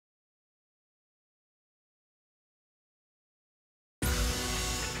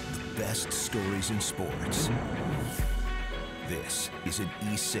best stories in sports. This is an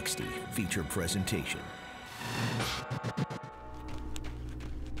E60 feature presentation.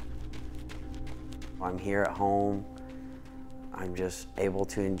 I'm here at home. I'm just able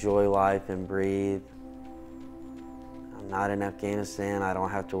to enjoy life and breathe. I'm not in Afghanistan. I don't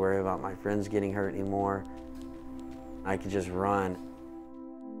have to worry about my friends getting hurt anymore. I can just run.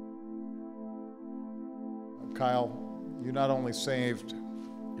 Kyle, you not only saved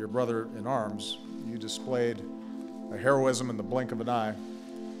your brother in arms, you displayed a heroism in the blink of an eye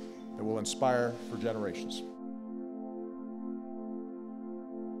that will inspire for generations.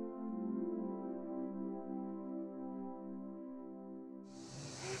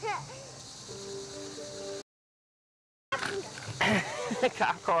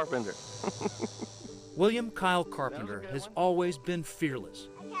 Kyle Carpenter. William Kyle Carpenter has always been fearless.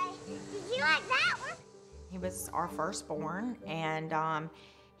 Okay, did you like that one? He was our firstborn, and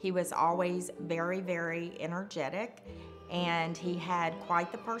he was always very, very energetic, and he had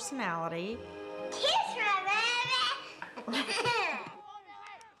quite the personality. Kiss my baby!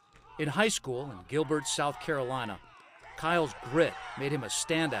 In high school in Gilbert, South Carolina, Kyle's grit made him a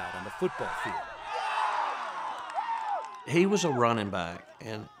standout on the football field. He was a running back,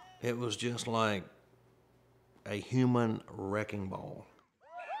 and it was just like a human wrecking ball.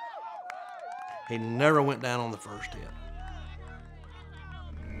 He never went down on the first hit.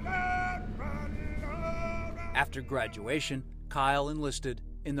 After graduation, Kyle enlisted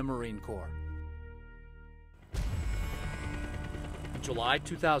in the Marine Corps. In July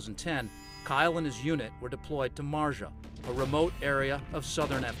 2010, Kyle and his unit were deployed to Marja, a remote area of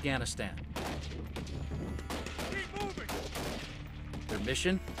southern Afghanistan. Their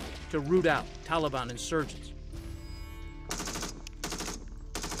mission? To root out Taliban insurgents.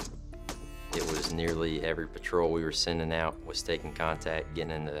 It was nearly every patrol we were sending out was taking contact,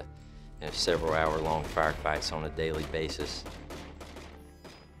 getting into several hour-long firefights on a daily basis.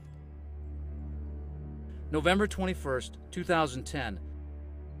 November 21st, 2010,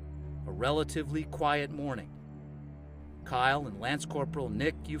 a relatively quiet morning. Kyle and Lance Corporal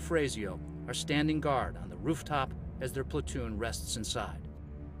Nick Eufrasio are standing guard on the rooftop as their platoon rests inside.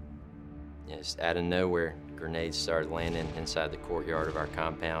 Just out of nowhere, grenades started landing inside the courtyard of our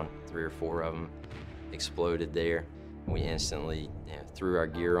compound. 3 or 4 of them exploded there. We instantly threw our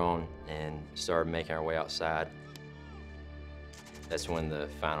gear on and started making our way outside. That's when the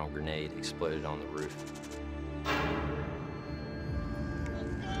final grenade exploded on the roof.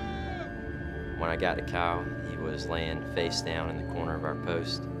 When I got to Kyle, he was laying face down in the corner of our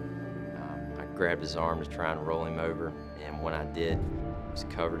post. I grabbed his arm to try and roll him over, and when I did, he was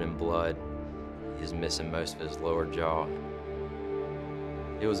covered in blood. He was missing most of his lower jaw.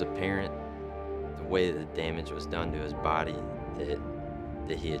 It was apparent, the way that the damage was done to his body, that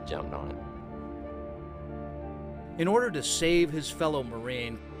he had jumped on it. In order to save his fellow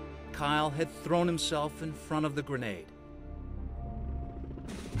Marine, Kyle had thrown himself in front of the grenade.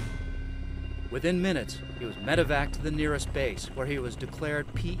 Within minutes, he was medevaced to the nearest base, where he was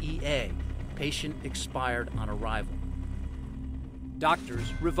declared PEA, patient expired on arrival.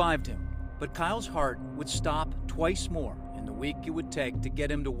 Doctors revived him, but Kyle's heart would stop twice more in the week it would take to get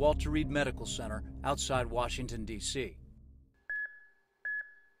him to Walter Reed Medical Center outside Washington, D.C.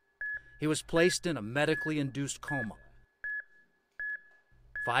 He was placed in a medically induced coma.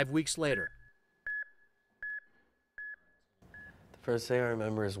 5 weeks later, The first thing I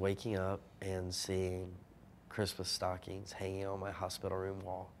remember is waking up and seeing Christmas stockings hanging on my hospital room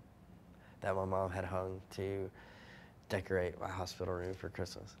wall that my mom had hung to decorate my hospital room for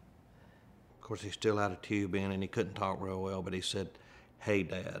Christmas. Of course, he still had a tube in and he couldn't talk real well, but he said, "Hey,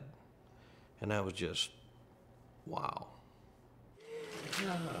 Dad." And that was just, wow.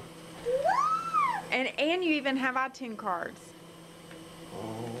 And you even have iTunes cards.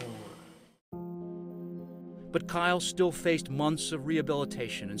 but Kyle still faced months of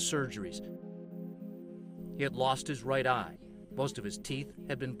rehabilitation and surgeries. He had lost his right eye, most of his teeth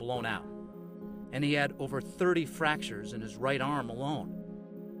had been blown out, and he had over 30 fractures in his right arm alone.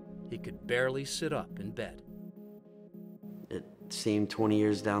 He could barely sit up in bed. It seemed 20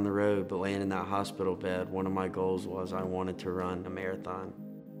 years down the road, but laying in that hospital bed, one of my goals was I wanted to run a marathon.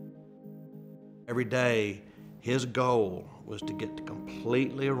 Every day, his goal was to get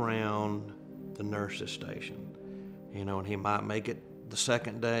completely around the nurse's station. You know, and he might make it the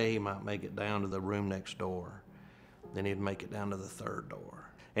second day, he might make it down to the room next door. Then he'd make it down to the third door.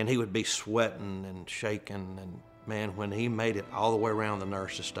 And he would be sweating and shaking, and man, when he made it all the way around the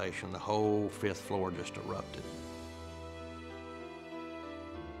nurse's station, the whole 5th floor just erupted.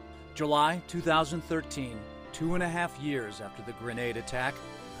 July 2013, 2.5 years after the grenade attack,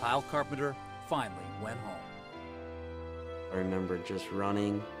 Kyle Carpenter finally went home. I remember just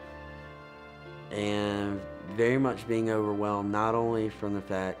running and very much being overwhelmed, not only from the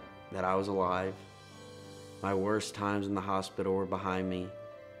fact that I was alive, my worst times in the hospital were behind me,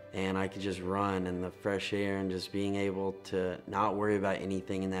 and I could just run in the fresh air and just being able to not worry about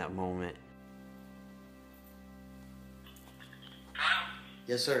anything in that moment. Kyle?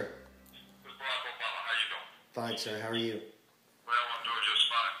 Yes, sir. This is Barack Obama. How you doing? Fine, sir. How are you? Well, I'm doing just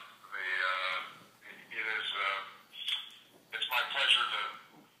fine. It's my pleasure to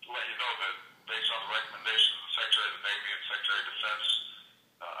let you know that based on the recommendations of the Secretary of the Navy and Secretary of Defense,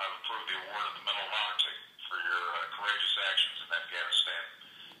 I've approved the award of the Medal of Honor for your courageous actions in Afghanistan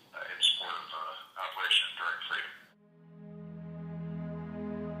in support of Operation Enduring Freedom.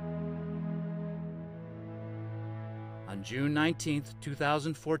 On June 19,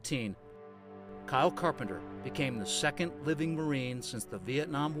 2014, Kyle Carpenter became the second living Marine since the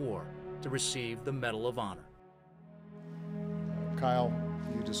Vietnam War to receive the Medal of Honor. Kyle,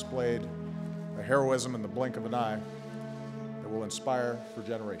 you displayed a heroism in the blink of an eye that will inspire for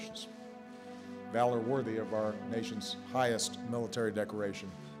generations. Valor worthy of our nation's highest military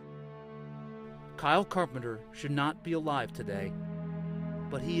decoration. Kyle Carpenter should not be alive today,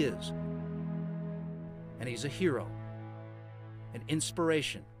 but he is. And he's a hero, an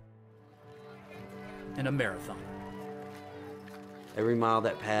inspiration, and a marathoner. Every mile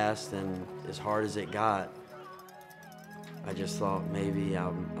that passed, and as hard as it got, I just thought maybe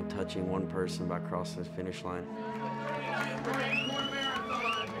I'm touching one person by crossing the finish line.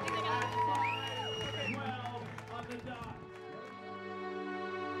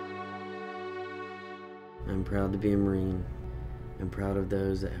 I'm proud to be a Marine. I'm proud of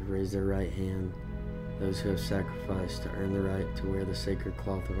those that have raised their right hand, those who have sacrificed to earn the right to wear the sacred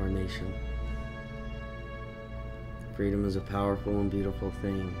cloth of our nation. Freedom is a powerful and beautiful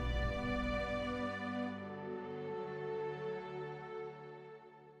thing,